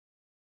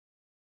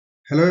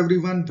Hello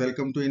everyone,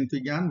 welcome to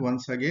Infigyan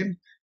once again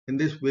in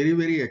this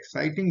very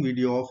exciting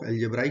video of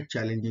algebraic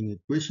challenging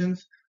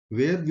equations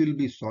where we'll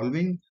be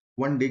solving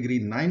 1 degree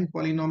 9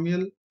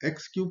 polynomial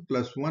x cube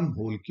plus 1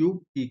 whole cube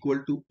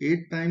equal to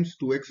 8 times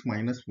 2x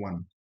minus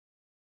 1.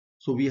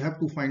 So we have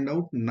to find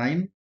out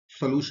 9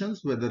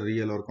 solutions whether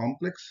real or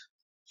complex.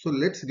 So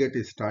let's get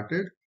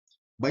started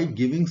by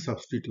giving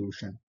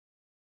substitution.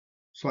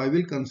 So I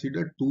will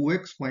consider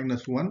 2x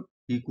minus 1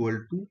 equal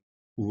to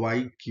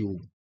y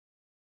cube.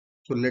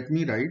 So let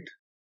me write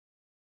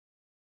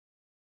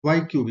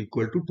y cube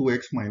equal to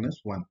 2x minus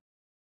 1.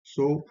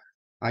 So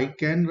I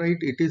can write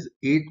it is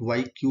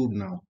 8y cube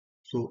now.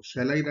 So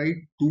shall I write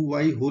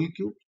 2y whole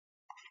cube?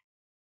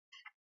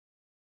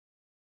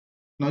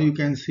 Now you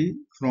can see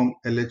from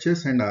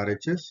LHS and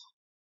RHS,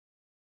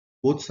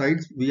 both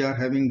sides we are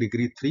having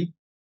degree 3.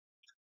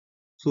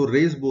 So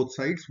raise both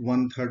sides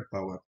 1/3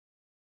 power.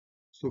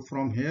 So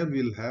from here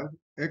we'll have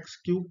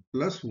x cube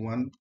plus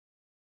 1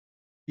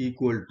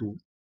 equal to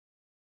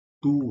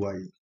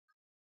 2y.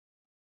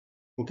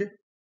 Okay.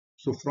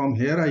 So from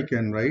here I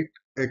can write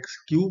x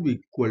cube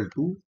equal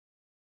to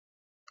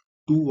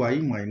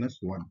 2y minus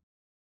 1.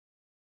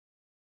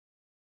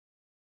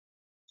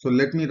 So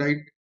let me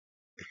write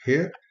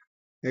here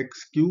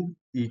x cube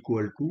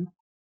equal to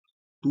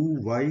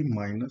 2y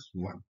minus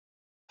 1.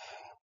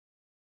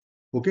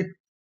 Okay.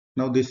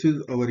 Now this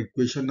is our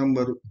equation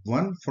number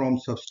 1 from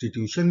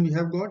substitution we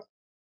have got,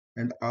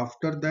 and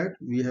after that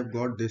we have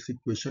got this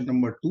equation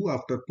number 2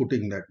 after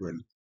putting that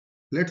value.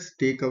 Let's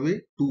take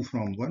away 2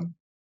 from 1.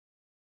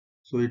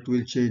 So it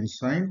will change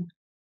sign.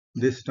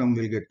 This term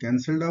will get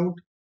cancelled out.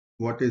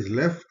 What is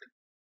left?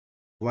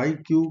 Y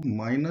cube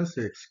minus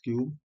x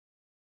cube,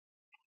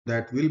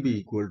 that will be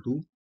equal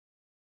to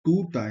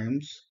 2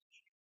 times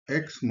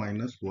x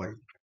minus y.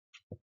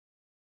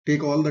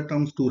 Take all the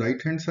terms to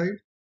right hand side.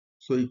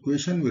 So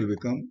equation will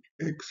become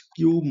x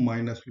cube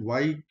minus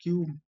y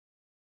cube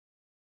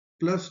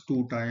plus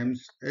 2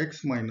 times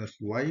x minus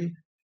y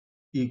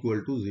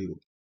equal to 0.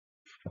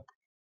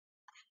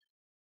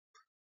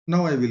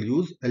 Now I will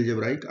use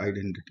algebraic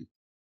identity,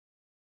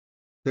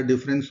 the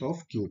difference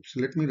of cubes.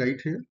 Let me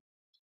write here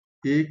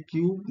a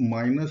cube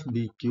minus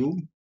b cube.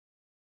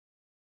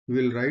 We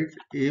will write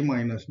a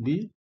minus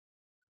b,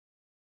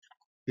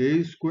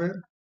 a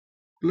square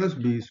plus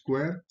b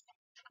square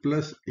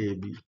plus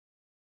ab.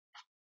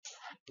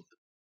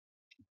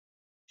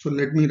 So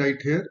let me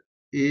write here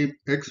a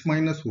x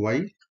minus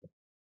y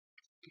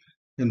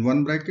in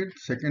one bracket,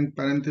 second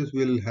parenthesis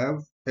will have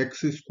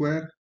x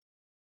square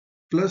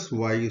plus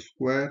y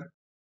square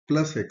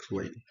plus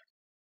xy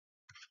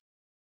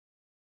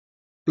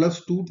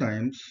plus 2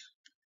 times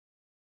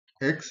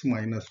x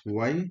minus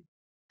y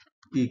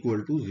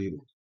equal to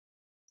 0.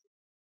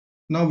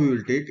 Now we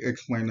will take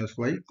x minus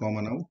y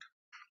common out.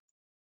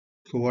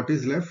 So what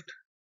is left?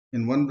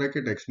 In one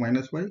bracket x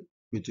minus y,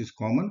 which is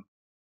common,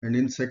 and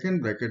in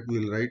second bracket we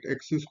will write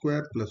x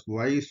square plus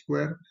y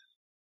square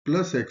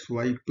plus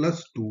xy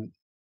plus 2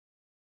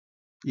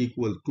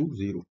 equal to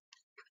 0.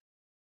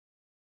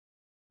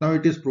 Now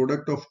it is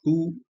product of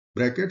two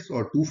brackets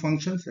or two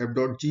functions, f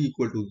dot g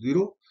equal to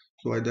 0.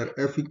 So either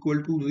f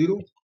equal to 0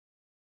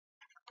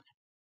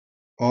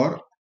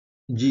 or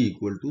g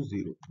equal to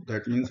 0.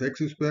 That means x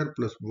square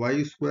plus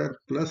y square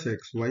plus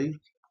xy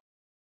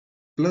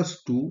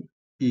plus 2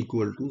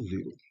 equal to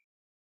 0.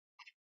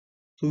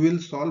 So we'll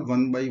solve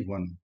one by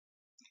one.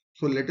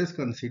 So let us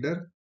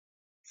consider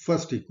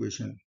first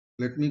equation.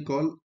 Let me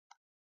call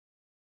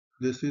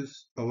this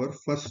is our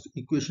first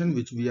equation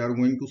which we are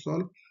going to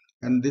solve,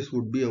 and this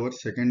would be our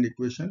second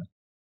equation.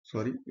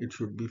 Sorry, it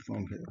should be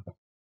from here.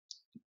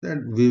 That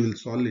we will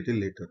solve little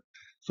later.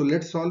 So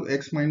let's solve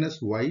x minus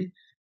y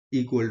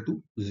equal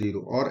to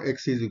 0 or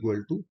x is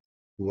equal to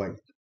y.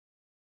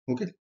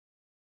 Okay.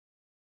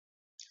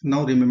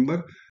 Now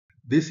remember,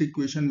 this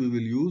equation we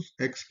will use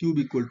x cube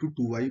equal to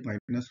 2y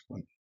minus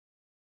 1.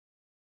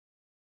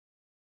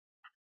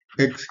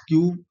 X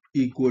cube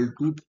equal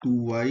to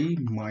 2y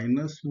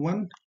minus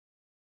 1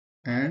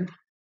 and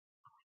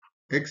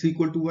x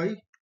equal to y.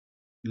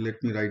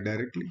 Let me write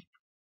directly.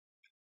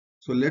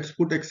 So let's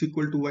put x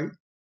equal to y.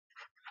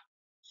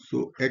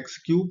 So x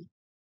cube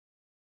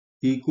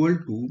equal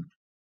to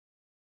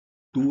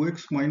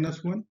 2x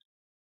minus 1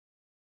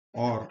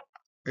 or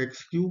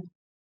x cube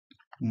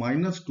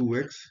minus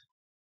 2x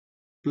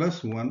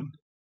plus 1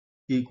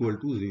 equal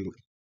to 0.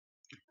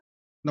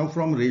 Now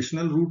from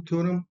rational root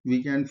theorem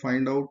we can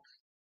find out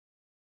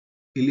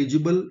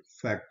eligible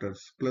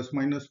factors plus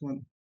minus 1,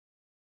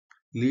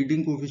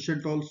 leading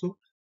coefficient also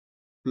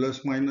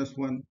plus minus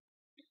 1.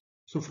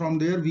 So from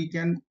there we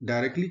can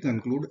directly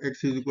conclude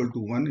x is equal to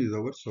 1 is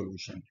our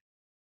solution.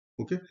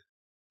 Okay.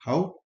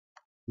 How?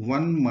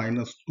 1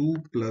 minus 2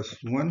 plus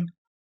 1,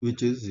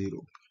 which is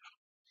 0.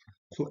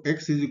 So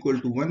x is equal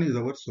to 1 is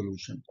our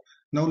solution.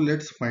 Now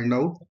let's find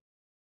out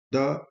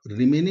the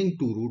remaining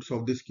two roots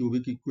of this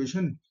cubic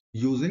equation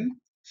using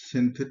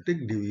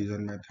synthetic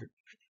division method,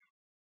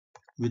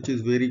 which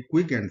is very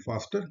quick and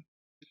faster.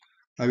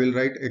 I will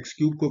write x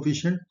cube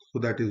coefficient, so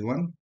that is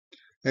 1.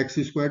 X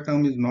square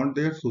term is not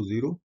there, so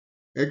 0.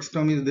 X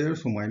term is there,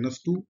 so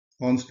minus 2.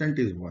 Constant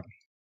is 1.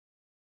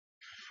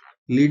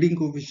 Leading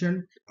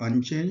coefficient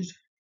unchanged,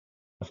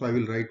 so I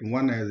will write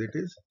 1 as it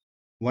is.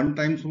 1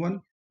 times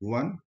 1,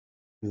 1,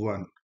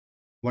 1.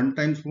 1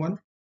 times 1,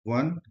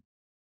 1,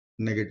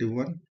 negative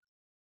 1.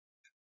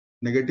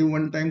 Negative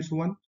 1 times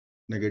 1,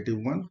 negative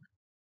 1,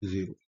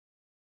 0.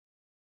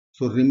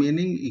 So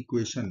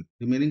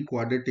remaining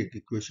quadratic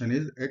equation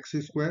is x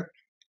square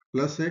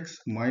plus x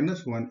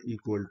minus 1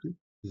 equal to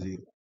 0.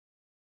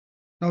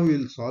 Now we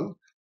will solve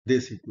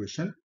this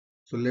equation.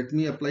 So let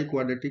me apply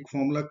quadratic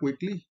formula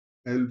quickly.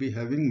 I will be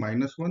having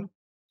minus 1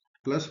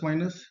 plus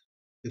minus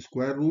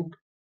square root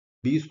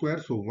b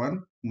square, so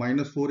 1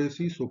 minus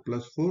 4ac, so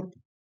plus 4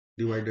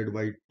 divided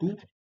by 2.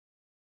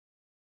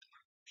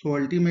 So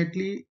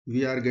ultimately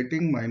we are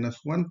getting minus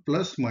 1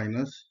 plus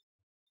minus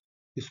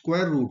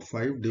square root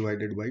 5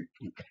 divided by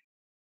 2.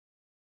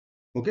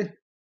 Okay.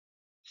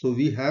 So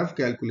we have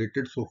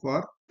calculated so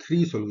far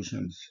 3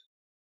 solutions.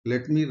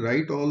 Let me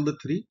write all the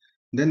 3.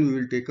 Then we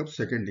will take up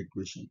second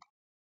equation.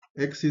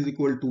 X is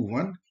equal to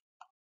 1,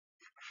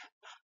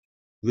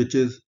 which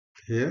is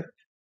here.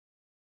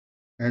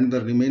 And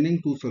the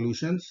remaining 2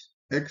 solutions,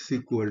 x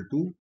equal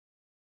to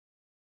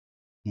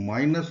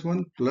minus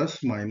 1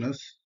 plus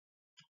minus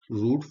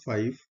root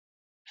 5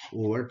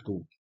 over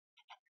 2.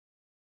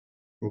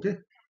 Okay.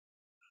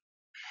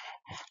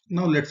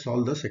 Now let's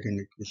solve the second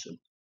equation.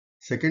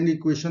 Second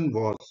equation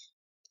was,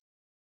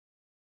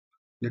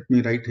 let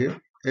me write here,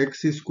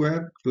 x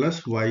square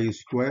plus y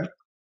square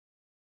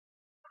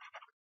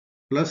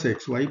plus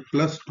xy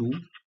plus 2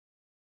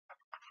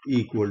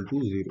 equal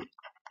to 0.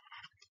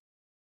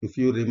 If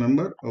you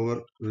remember,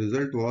 our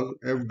result was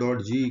f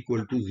dot g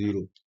equal to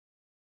 0.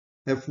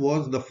 F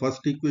was the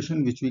first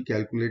equation which we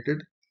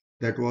calculated,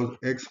 that was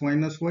x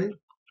minus y,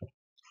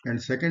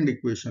 and second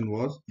equation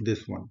was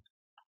this one,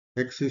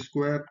 x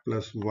square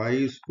plus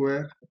y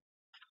square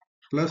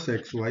plus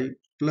xy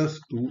plus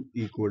 2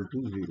 equal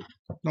to 0.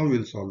 Now we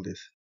will solve this.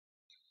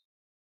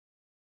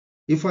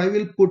 If I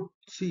will put,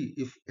 see,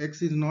 if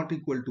x is not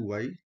equal to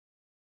y,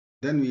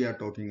 then we are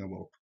talking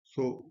about,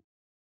 so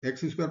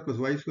x square plus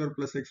y square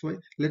plus xy,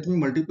 let me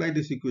multiply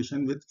this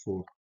equation with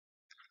 4.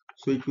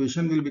 So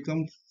equation will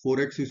become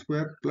 4x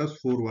square plus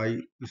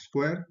 4y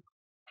square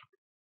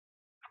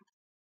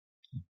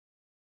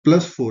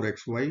plus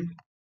 4xy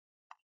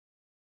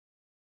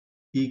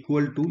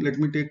equal to, let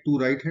me take 2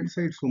 right hand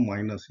side, so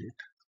minus 8.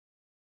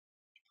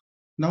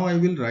 Now I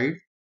will write,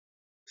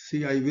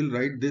 see, I will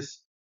write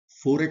this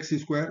 4x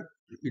square,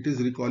 it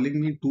is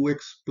recalling me 2x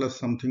plus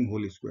something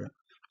whole square.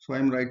 So I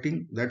am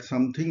writing that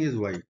something is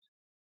y.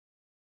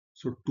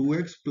 So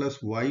 2x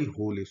plus y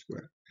whole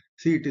square.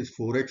 See, it is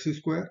 4x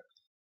square,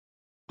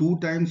 2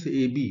 times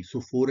ab,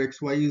 so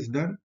 4xy is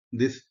done.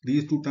 These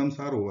two terms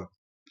are over.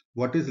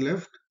 What is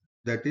left?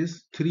 That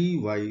is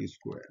 3y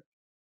square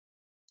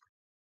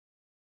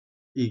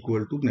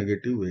equal to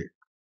negative 8.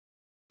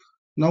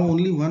 Now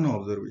only one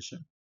observation.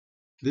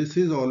 This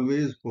is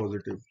always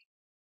positive.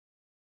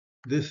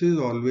 This is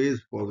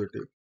always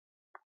positive.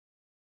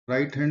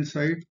 Right hand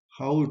side,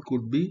 how it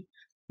could be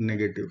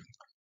negative?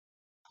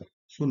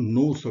 So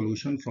no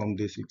solution from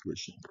this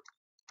equation.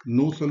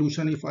 No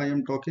solution, if I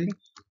am talking,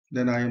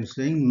 then I am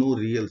saying no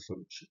real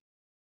solution.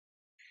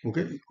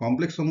 Okay,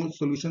 complex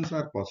solutions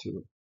are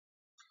possible.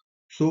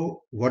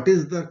 So what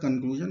is the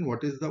conclusion?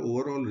 What is the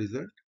overall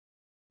result?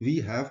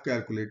 We have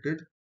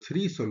calculated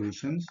 3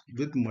 solutions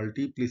with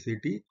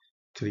multiplicity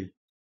 3.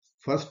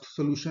 First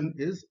solution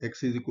is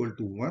x is equal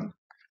to 1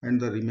 and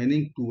the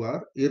remaining 2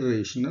 are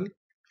irrational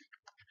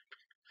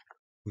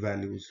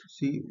values.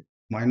 See,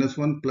 minus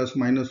 1 plus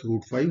minus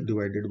root 5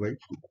 divided by 2.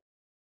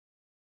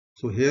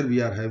 So here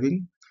we are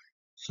having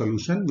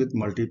solution with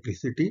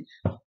multiplicity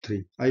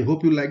 3. I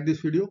hope you like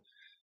this video.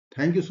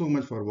 Thank you so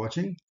much for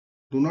watching.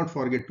 Do not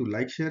forget to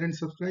like, share and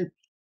subscribe.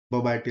 Bye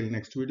bye till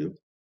next video.